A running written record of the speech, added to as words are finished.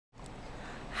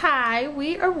Hi,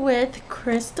 we are with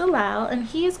Chris DeLisle, and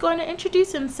he is going to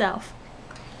introduce himself.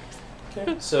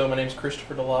 Okay, so my name is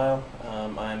Christopher DeLisle.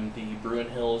 I'm the Bruin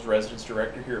Hills Residence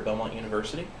Director here at Belmont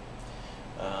University.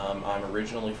 I'm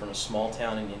originally from a small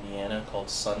town in Indiana called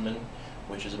Sunman,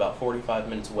 which is about 45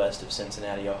 minutes west of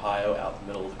Cincinnati, Ohio, out in the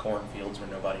middle of the cornfields where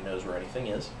nobody knows where anything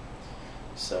is.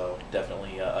 So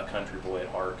definitely a country boy at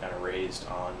heart, kind of raised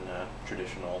on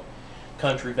traditional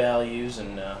country values,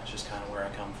 and it's just kind of where I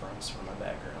come from, sort of my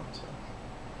background. So.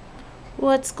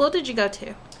 What school did you go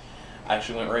to? I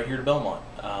actually went right here to Belmont.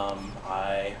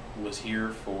 I was here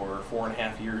for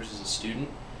 4.5 years as a student.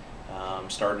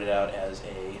 Started out as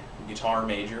a guitar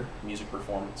major, music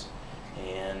performance,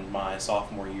 and my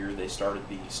sophomore year they started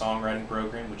the songwriting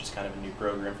program, which is kind of a new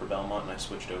program for Belmont, and I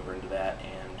switched over into that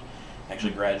and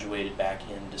actually graduated back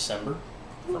in December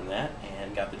from that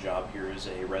and got the job here as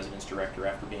a residence director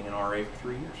after being an RA for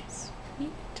 3 years. Sweet.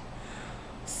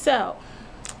 So,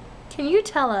 can you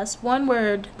tell us one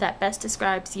word that best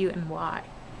describes you and why?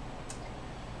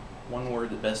 One word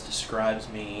that best describes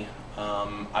me,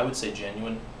 I would say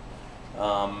genuine.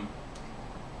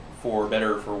 For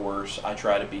better or for worse, I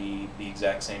try to be the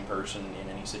exact same person in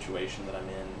any situation that I'm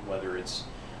in, whether it's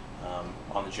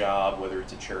on the job, whether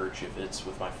it's at church, if it's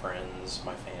with my friends,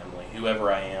 my family,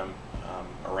 whoever I am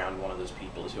around one of those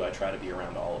people is who I try to be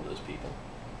around all of those people.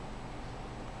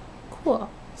 Cool.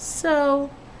 So,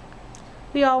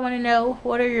 we all want to know,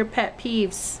 what are your pet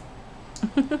peeves?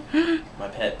 My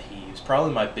pet peeves,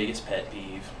 probably my biggest pet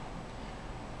peeve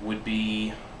would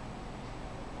be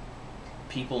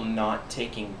people not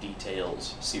taking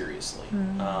details seriously.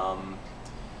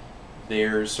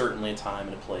 There's certainly a time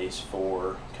and a place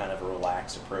for kind of a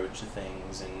relaxed approach to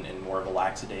things and more of a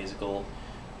lackadaisical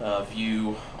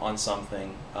view on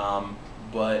something.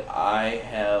 But I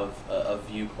have a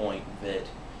viewpoint that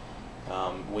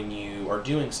when you are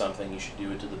doing something, you should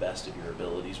do it to the best of your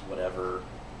abilities, whatever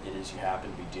it is you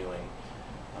happen to be doing.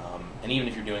 And even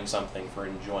if you're doing something for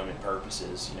enjoyment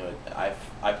purposes, you know,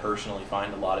 I personally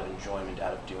find a lot of enjoyment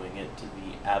out of doing it to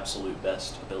the absolute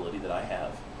best ability that I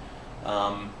have.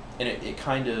 And it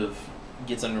kind of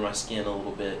gets under my skin a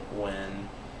little bit when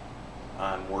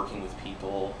I'm working with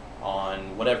people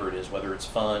on whatever it is, whether it's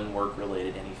fun,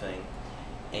 work-related, anything,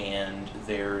 and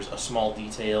there's a small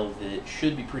detail that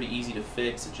should be pretty easy to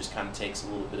fix. It just kind of takes a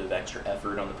little bit of extra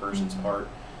effort on the person's part,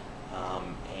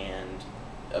 and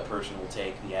a person will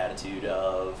take the attitude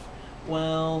of,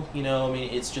 well, you know, I mean,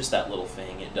 it's just that little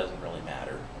thing, it doesn't really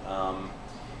matter.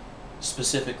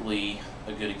 Specifically,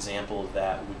 a good example of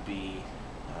that would be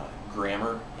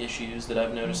grammar issues that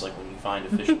I've noticed, like when you find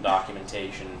official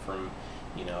documentation from,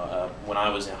 you know, when I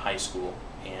was in high school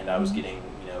and I was getting,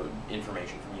 you know,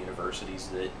 information from universities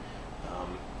that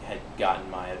had gotten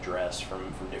my address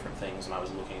from different things, and I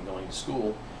was looking at going to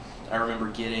school. I remember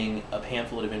getting a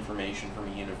pamphlet of information from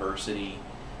a university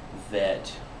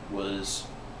that was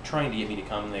trying to get me to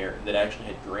come there that actually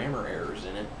had grammar errors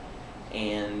in it,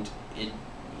 and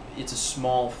it's a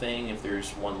small thing if there's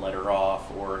one letter off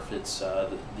or if it's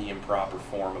the improper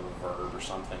form of a verb or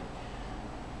something.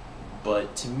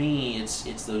 But to me,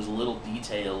 it's those little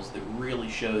details that really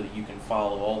show that you can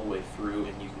follow all the way through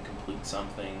and you can complete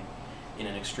something in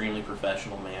an extremely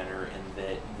professional manner, and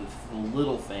that the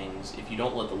little things, if you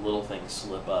don't let the little things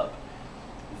slip up,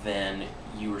 then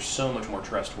you are so much more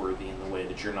trustworthy in the way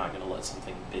that you're not going to let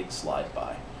something big slide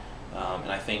by.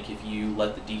 And I think if you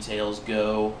let the details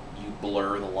go, you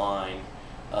blur the line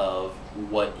of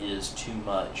what is too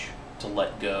much to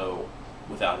let go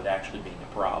without it actually being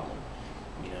a problem.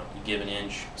 You know, you give an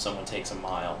inch, someone takes a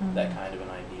mile, that kind of an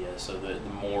idea. So the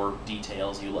more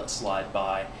details you let slide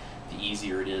by, the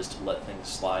easier it is to let things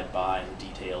slide by, and the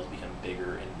details become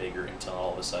bigger and bigger until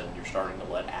all of a sudden you're starting to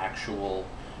let actual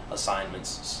assignments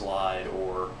slide,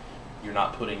 or you're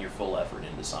not putting your full effort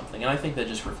into something. And I think that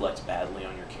just reflects badly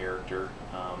on your character,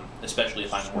 especially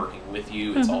if I'm working with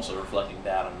you. It's also reflecting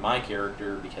bad on my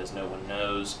character because no one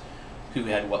knows who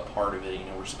had what part of it. You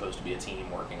know, we're supposed to be a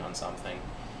team working on something.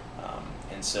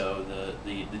 And so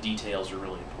the details are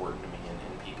really important to me,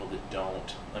 and people that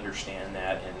don't understand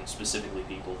that, and specifically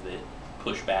people that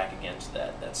push back against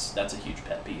that, that's a huge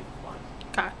pet peeve of mine.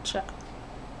 Gotcha.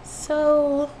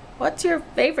 So, what's your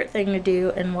favorite thing to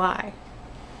do and why?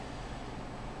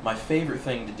 My favorite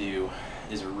thing to do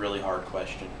is a really hard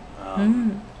question.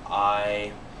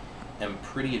 I am a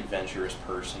pretty adventurous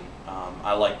person.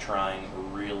 I like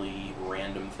trying really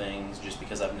random things just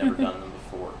because I've never done them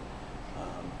before.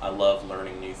 I love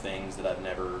learning new things that I've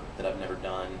never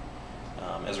done.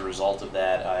 As a result of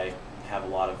that, I have a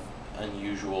lot of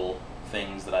unusual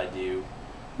things that I do,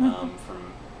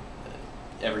 from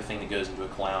everything that goes into a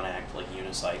clown act, like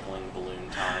unicycling, balloon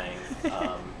tying,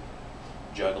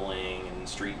 juggling, and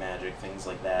street magic, things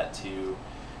like that, to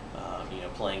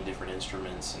playing different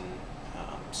instruments and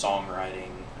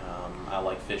songwriting. I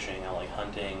like fishing. I like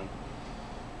hunting.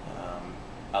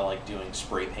 I like doing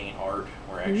spray paint art,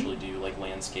 where I actually do like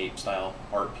landscape style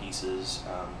art pieces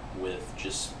with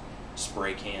just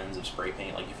spray cans of spray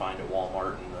paint, like you find at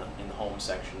Walmart in the home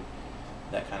section,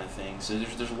 that kind of thing. So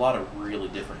there's a lot of really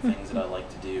different things that I like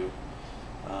to do.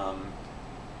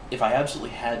 If I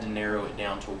absolutely had to narrow it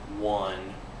down to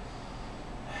one,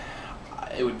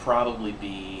 it would probably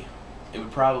be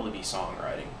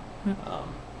songwriting.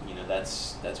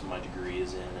 That's what my degree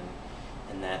is in,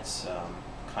 and that's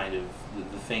kind of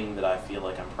the thing that I feel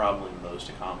like I'm probably most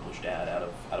accomplished at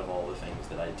out of all the things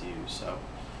that I do. So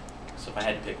if I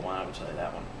had to pick one, I would say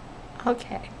that one.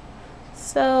 Okay.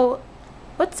 So,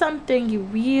 what's something you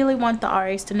really want the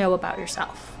RAs to know about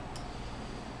yourself?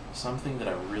 Something that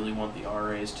I really want the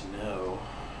RAs to know.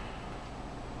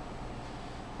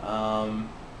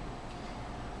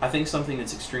 I think something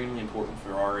that's extremely important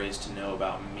for RAs to know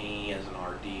about me as an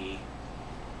RD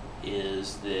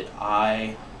is that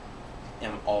I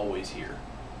am always here.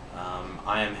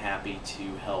 I am happy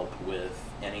to help with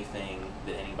anything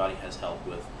that anybody has help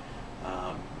with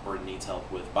or needs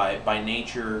help with. By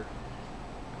nature,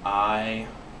 I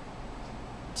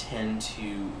tend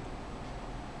to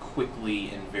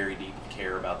quickly and very deeply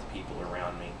care about the people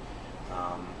around me,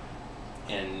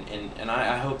 and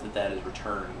I hope that is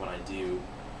returned when I do.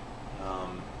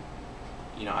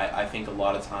 I think a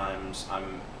lot of times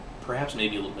I'm perhaps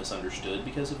maybe a little misunderstood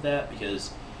because of that,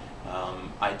 because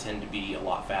I tend to be a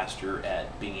lot faster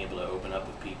at being able to open up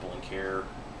with people and care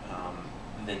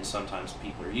than sometimes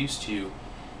people are used to,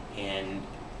 and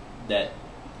that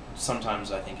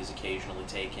sometimes I think is occasionally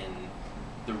taken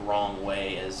the wrong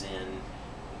way, as in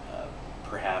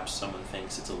perhaps someone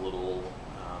thinks it's a little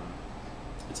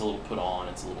put on,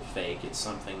 it's a little fake. It's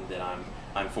something that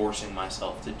I'm forcing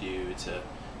myself to do, to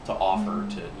offer,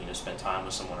 to spend time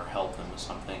with someone or help them with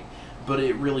something. But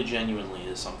it really genuinely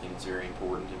is something that's very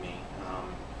important to me.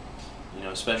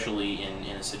 Especially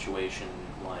in a situation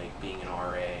like being an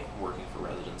RA, working for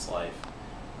Residence Life.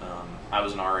 I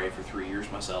was an RA for 3 years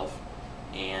myself,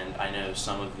 and I know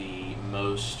some of the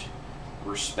most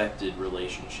respected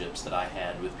relationships that I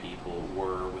had with people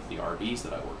were with the RDs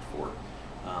that I worked for.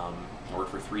 I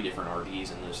worked for 3 different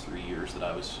RDs in those 3 years that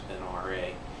I was an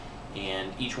RA,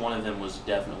 and each one of them was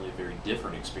definitely a very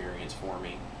different experience for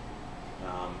me,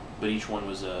 but each one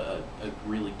was a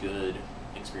really good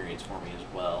experience for me as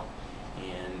well,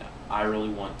 and I really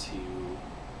want to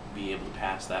be able to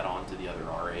pass that on to the other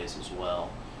RAs as well.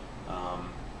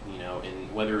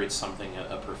 And whether it's something,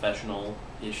 a professional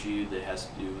issue that has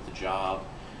to do with the job,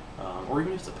 or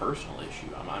even if it's a personal issue,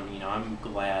 I'm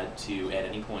glad to at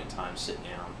any point in time sit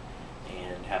down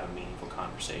and have a meaningful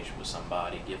conversation with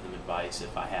somebody, give them advice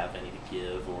if I have any to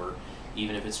give, or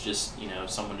even if it's just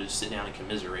someone to sit down and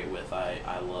commiserate with.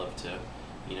 I love to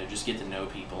just get to know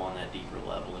people on that deeper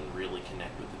level and really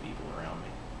connect with the people around me.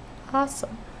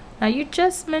 Awesome. Now, you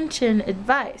just mentioned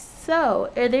advice. So,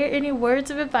 are there any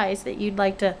words of advice that you'd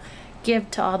like to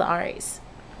give to all the RAs?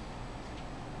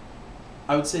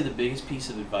 I would say the biggest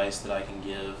piece of advice that I can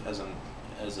give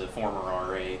as a former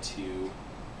RA to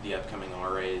the upcoming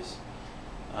RAs,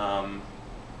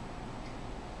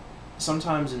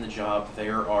 sometimes in the job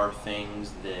there are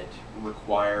things that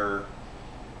require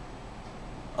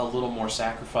a little more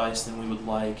sacrifice than we would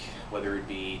like, whether it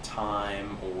be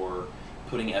time or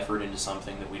putting effort into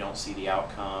something that we don't see the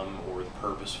outcome or the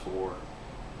purpose for,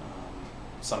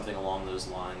 something along those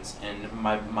lines. And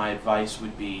my advice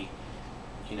would be,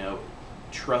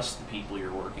 trust the people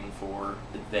you're working for,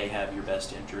 that they have your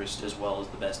best interest as well as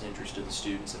the best interest of the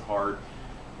students at heart.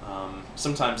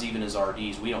 Sometimes even as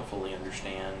RDs, we don't fully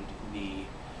understand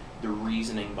the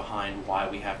reasoning behind why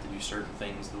we have to do certain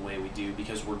things the way we do,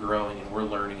 because we're growing and we're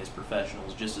learning as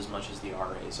professionals just as much as the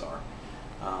RAs are.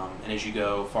 And as you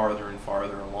go farther and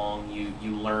farther along,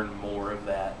 you learn more of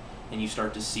that, and you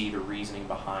start to see the reasoning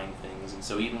behind things. And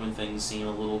so even when things seem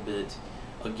a little bit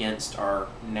against our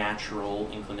natural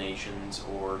inclinations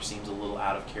or seems a little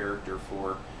out of character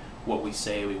for what we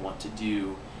say we want to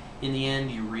do, in the end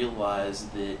you realize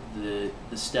that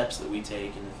the steps that we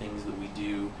take and the things that we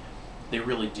do, they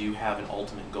really do have an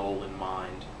ultimate goal in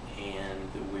mind,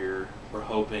 and that we're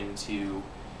hoping to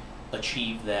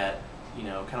achieve that,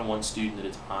 kind of one student at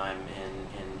a time,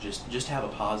 and just have a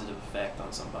positive effect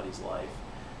on somebody's life.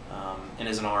 And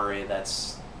as an RA,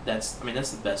 that's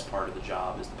the best part of the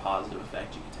job, is the positive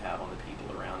effect you get to have on the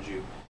people around you.